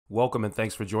Welcome and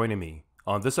thanks for joining me.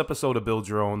 On this episode of Build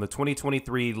Your Own, the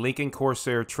 2023 Lincoln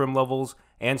Corsair trim levels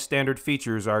and standard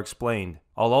features are explained.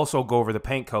 I'll also go over the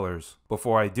paint colors.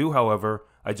 Before I do, however,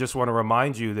 I just want to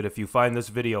remind you that if you find this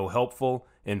video helpful,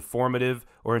 informative,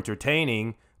 or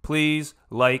entertaining, please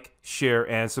like, share,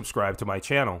 and subscribe to my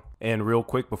channel. And real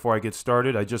quick before I get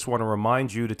started, I just want to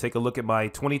remind you to take a look at my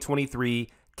 2023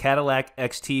 Cadillac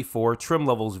XT4 trim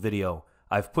levels video.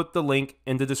 I've put the link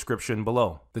in the description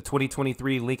below. The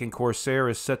 2023 Lincoln Corsair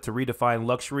is set to redefine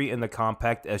luxury in the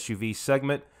compact SUV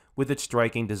segment with its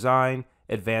striking design,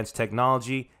 advanced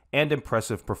technology, and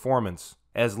impressive performance.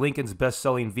 As Lincoln's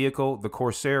best-selling vehicle, the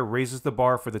Corsair raises the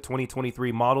bar for the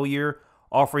 2023 model year,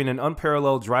 offering an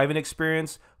unparalleled driving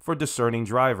experience for discerning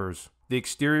drivers. The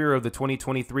exterior of the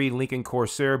 2023 Lincoln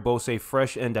Corsair boasts a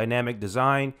fresh and dynamic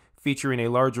design, featuring a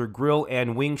larger grille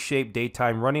and wing-shaped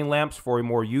daytime running lamps for a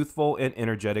more youthful and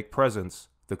energetic presence.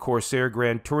 The Corsair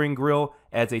Grand Touring Grille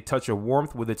adds a touch of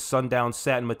warmth with its sundown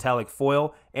satin metallic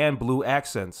foil and blue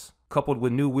accents. Coupled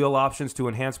with new wheel options to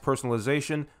enhance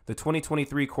personalization, the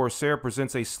 2023 Corsair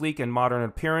presents a sleek and modern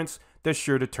appearance that's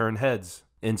sure to turn heads.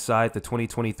 Inside, the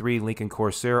 2023 Lincoln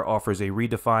Corsair offers a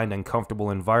redefined and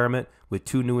comfortable environment with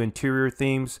two new interior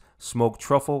themes, Smoked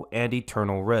Truffle and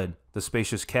Eternal Red. The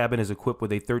spacious cabin is equipped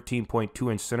with a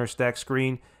 13.2-inch center stack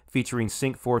screen featuring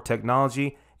Sync 4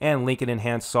 technology and Lincoln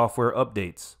enhanced software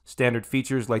updates. Standard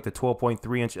features like the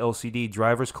 12.3-inch LCD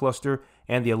driver's cluster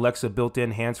and the Alexa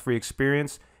built-in hands-free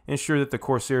experience ensure that the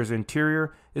Corsair's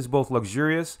interior is both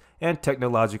luxurious and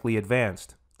technologically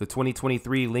advanced. The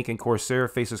 2023 Lincoln Corsair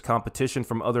faces competition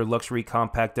from other luxury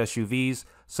compact SUVs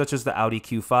such as the Audi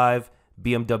Q5,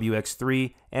 BMW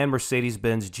X3, and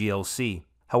Mercedes-Benz GLC.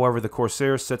 However, the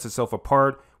Corsair sets itself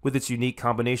apart with its unique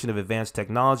combination of advanced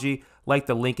technology like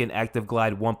the Lincoln Active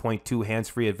Glide 1.2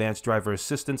 hands-free advanced driver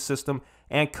assistance system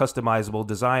and customizable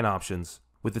design options.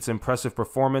 With its impressive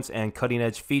performance and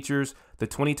cutting-edge features, the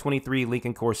 2023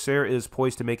 Lincoln Corsair is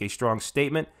poised to make a strong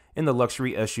statement in the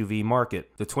luxury SUV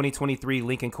market. The 2023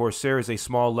 Lincoln Corsair is a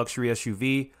small luxury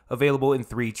SUV available in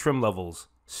 3 trim levels: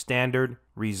 Standard,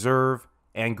 Reserve,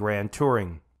 and Grand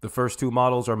Touring. The first 2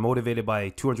 models are motivated by a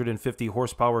 250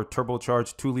 horsepower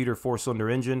turbocharged 2-liter 4-cylinder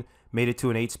engine mated to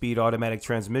an 8-speed automatic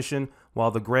transmission, while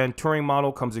the Grand Touring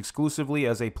model comes exclusively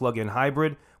as a plug-in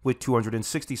hybrid with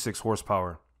 266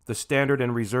 horsepower. The Standard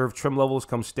and Reserve trim levels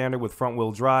come standard with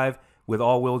front-wheel drive, with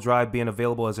all-wheel drive being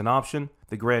available as an option.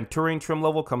 The Grand Touring trim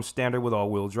level comes standard with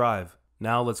all-wheel drive.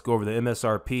 Now let's go over the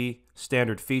MSRP,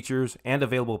 standard features, and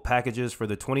available packages for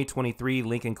the 2023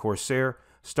 Lincoln Corsair,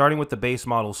 starting with the base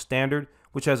model Standard,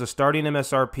 which has a starting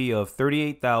MSRP of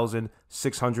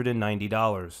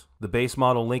 $38,690. The base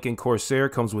model Lincoln Corsair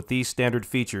comes with these standard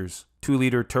features: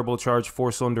 2-liter turbocharged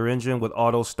 4-cylinder engine with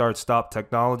auto start-stop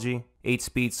technology,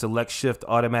 8-speed select shift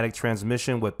automatic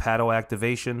transmission with paddle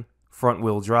activation,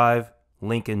 front-wheel drive,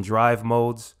 Lincoln Drive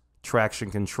modes,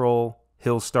 traction control,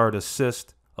 hill start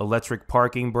assist, electric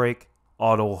parking brake,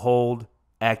 auto hold,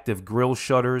 active grille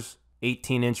shutters,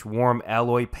 18-inch warm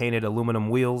alloy painted aluminum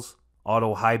wheels,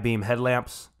 auto high beam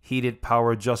headlamps, heated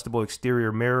power adjustable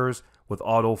exterior mirrors with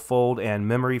auto fold and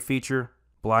memory feature,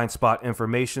 blind spot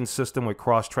information system with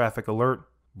cross traffic alert,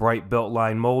 bright belt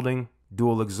line molding,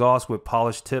 dual exhaust with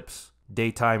polished tips,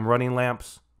 daytime running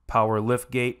lamps, power lift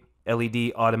gate,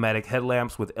 LED automatic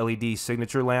headlamps with LED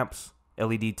signature lamps,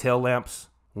 LED tail lamps,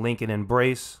 Lincoln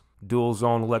Embrace, dual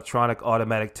zone electronic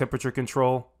automatic temperature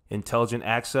control, intelligent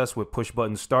access with push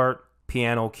button start,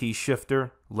 piano key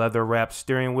shifter, leather wrapped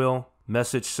steering wheel,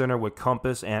 message center with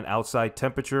compass and outside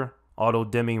temperature, auto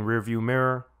dimming rearview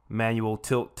mirror, manual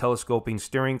tilt telescoping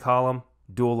steering column,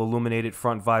 dual illuminated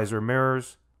front visor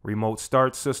mirrors, remote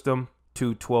start system,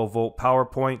 2 12-volt power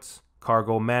points,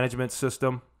 cargo management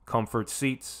system, comfort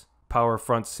seats, power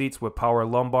front seats with power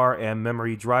lumbar and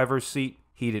memory driver's seat,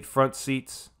 heated front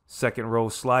seats, second row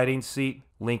sliding seat,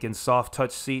 Lincoln soft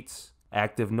touch seats,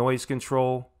 active noise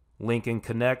control, Lincoln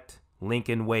Connect,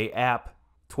 Lincoln Way app,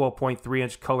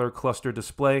 12.3-inch color cluster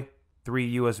display,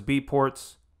 3 USB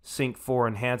ports, Sync 4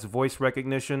 enhanced voice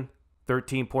recognition,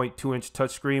 13.2-inch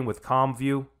touchscreen with Calm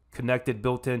View, connected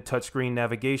built-in touchscreen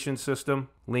navigation system,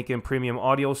 Lincoln Premium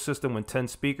audio system with 10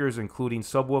 speakers including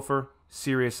subwoofer,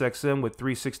 Sirius XM with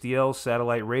 360L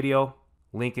satellite radio,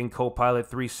 Lincoln Copilot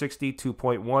 360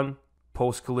 2.1,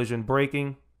 post-collision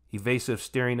braking, evasive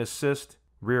steering assist,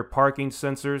 rear parking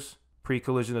sensors,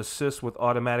 pre-collision assist with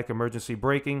automatic emergency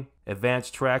braking,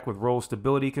 advanced track with roll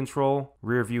stability control,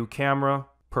 rear view camera,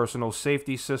 personal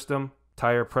safety system,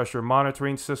 tire pressure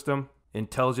monitoring system,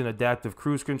 intelligent adaptive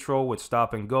cruise control with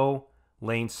stop and go,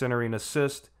 lane centering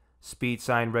assist, speed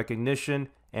sign recognition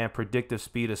and predictive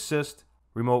speed assist,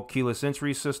 remote keyless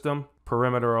entry system,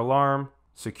 perimeter alarm,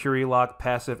 security lock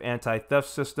passive anti-theft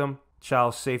system,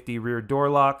 child safety rear door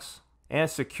locks, and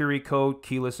security code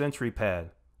keyless entry pad.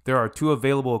 There are 2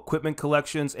 available equipment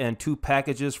collections and 2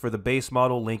 packages for the base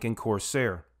model Lincoln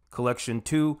Corsair. Collection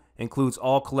 2 includes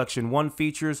all Collection 1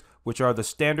 features, which are the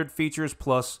standard features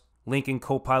plus Lincoln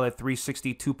Copilot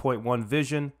 360 2.1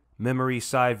 vision, memory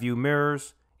side view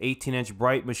mirrors, 18-inch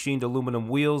bright machined aluminum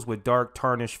wheels with dark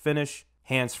tarnish finish,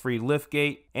 hands-free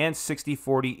liftgate, and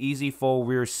 60/40 easy fold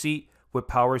rear seat with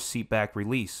power seat back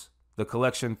release. The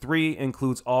Collection 3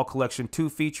 includes all Collection 2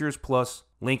 features plus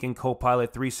Lincoln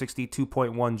Copilot 360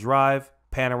 2.1 drive,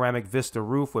 panoramic vista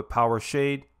roof with power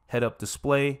shade, head-up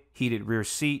display, heated rear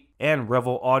seat, and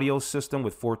Revel audio system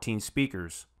with 14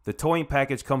 speakers. The towing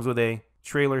package comes with a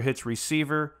trailer hitch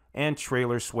receiver and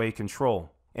trailer sway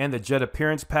control. And the Jet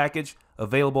Appearance package,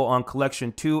 available on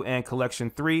Collection 2 and Collection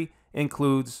 3,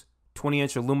 includes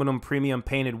 20-inch aluminum premium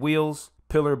painted wheels,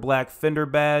 pillar black fender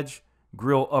badge,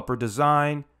 grille upper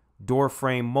design, door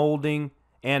frame molding,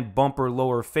 and bumper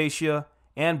lower fascia,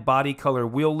 and body color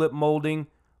wheel lip molding,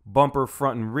 bumper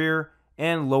front and rear,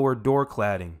 and lower door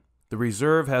cladding. The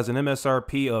Reserve has an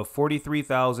MSRP of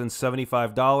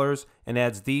 $43,075 and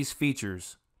adds these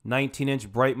features: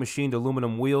 19-inch bright machined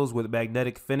aluminum wheels with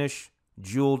magnetic finish,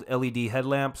 jeweled LED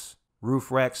headlamps,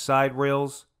 roof rack side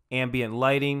rails, ambient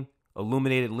lighting,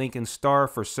 illuminated Lincoln Star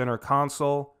for center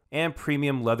console, and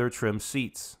premium leather trim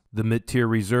seats. The mid-tier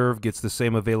Reserve gets the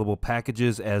same available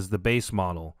packages as the base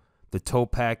model. The tow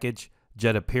package,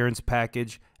 Jet Appearance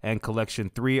package, and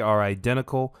Collection 3 are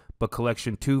identical, but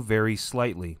Collection 2 varies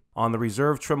slightly. On the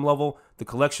Reserve trim level, the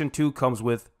Collection 2 comes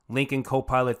with Lincoln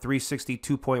Copilot 360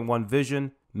 2.1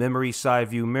 vision, memory side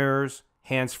view mirrors,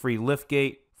 hands-free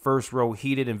liftgate, first row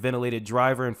heated and ventilated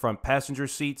driver and front passenger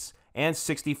seats, and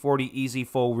 60/40 easy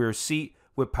fold rear seat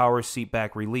with power seat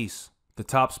back release. The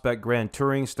top spec Grand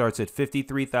Touring starts at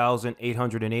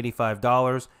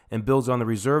 $53,885 and builds on the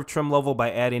Reserve trim level by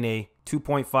adding a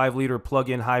 2.5-liter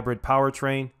plug-in hybrid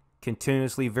powertrain,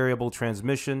 continuously variable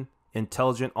transmission,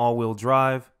 intelligent all-wheel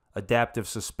drive, adaptive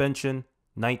suspension,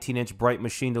 19-inch bright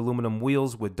machined aluminum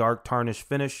wheels with dark tarnish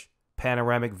finish,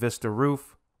 panoramic vista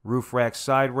roof, roof rack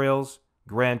side rails,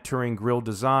 Grand Touring grille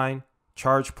design,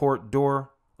 charge port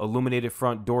door, illuminated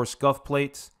front door scuff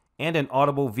plates, and an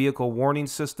audible vehicle warning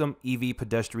system EV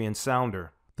pedestrian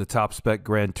sounder. The top spec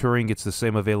Grand Touring gets the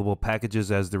same available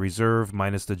packages as the Reserve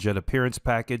minus the Jet Appearance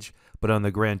package, but on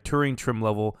the Grand Touring trim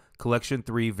level, Collection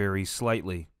 3 varies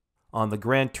slightly. On the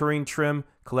Grand Touring trim,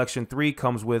 Collection 3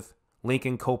 comes with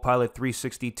Lincoln Copilot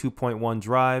 360 2.1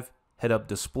 drive, head-up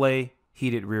display,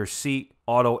 heated rear seat,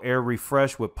 auto air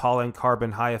refresh with pollen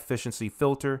carbon high efficiency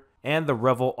filter, and the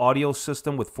Revel audio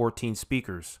system with 14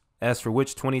 speakers. As for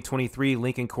which 2023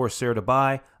 Lincoln Corsair to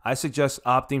buy, I suggest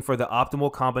opting for the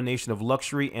optimal combination of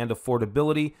luxury and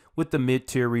affordability with the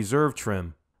mid-tier Reserve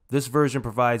trim. This version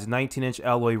provides 19-inch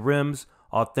alloy rims,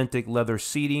 authentic leather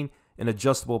seating, an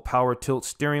adjustable power tilt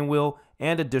steering wheel,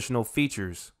 and additional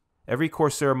features. Every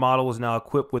Corsair model is now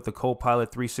equipped with the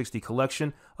Copilot 360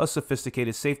 collection of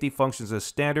sophisticated safety functions as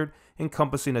standard,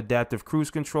 encompassing adaptive cruise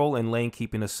control and lane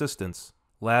keeping assistance.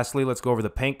 Lastly, let's go over the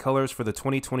paint colors for the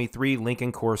 2023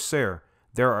 Lincoln Corsair.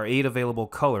 There are 8 available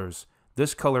colors.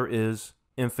 This color is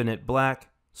Infinite Black,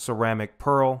 Ceramic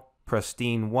Pearl,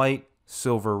 Pristine White,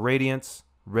 Silver Radiance,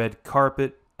 Red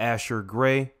Carpet, Asher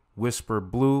Gray, Whisper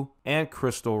Blue, and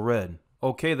Crystal Red.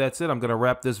 Okay, that's it. I'm going to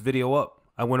wrap this video up.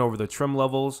 I went over the trim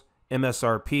levels,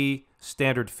 MSRP,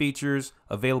 standard features,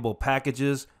 available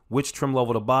packages, which trim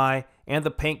level to buy, and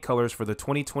the paint colors for the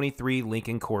 2023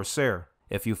 Lincoln Corsair.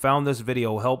 If you found this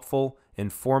video helpful,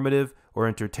 informative, or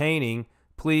entertaining,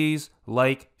 please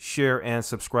like, share, and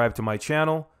subscribe to my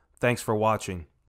channel. Thanks for watching.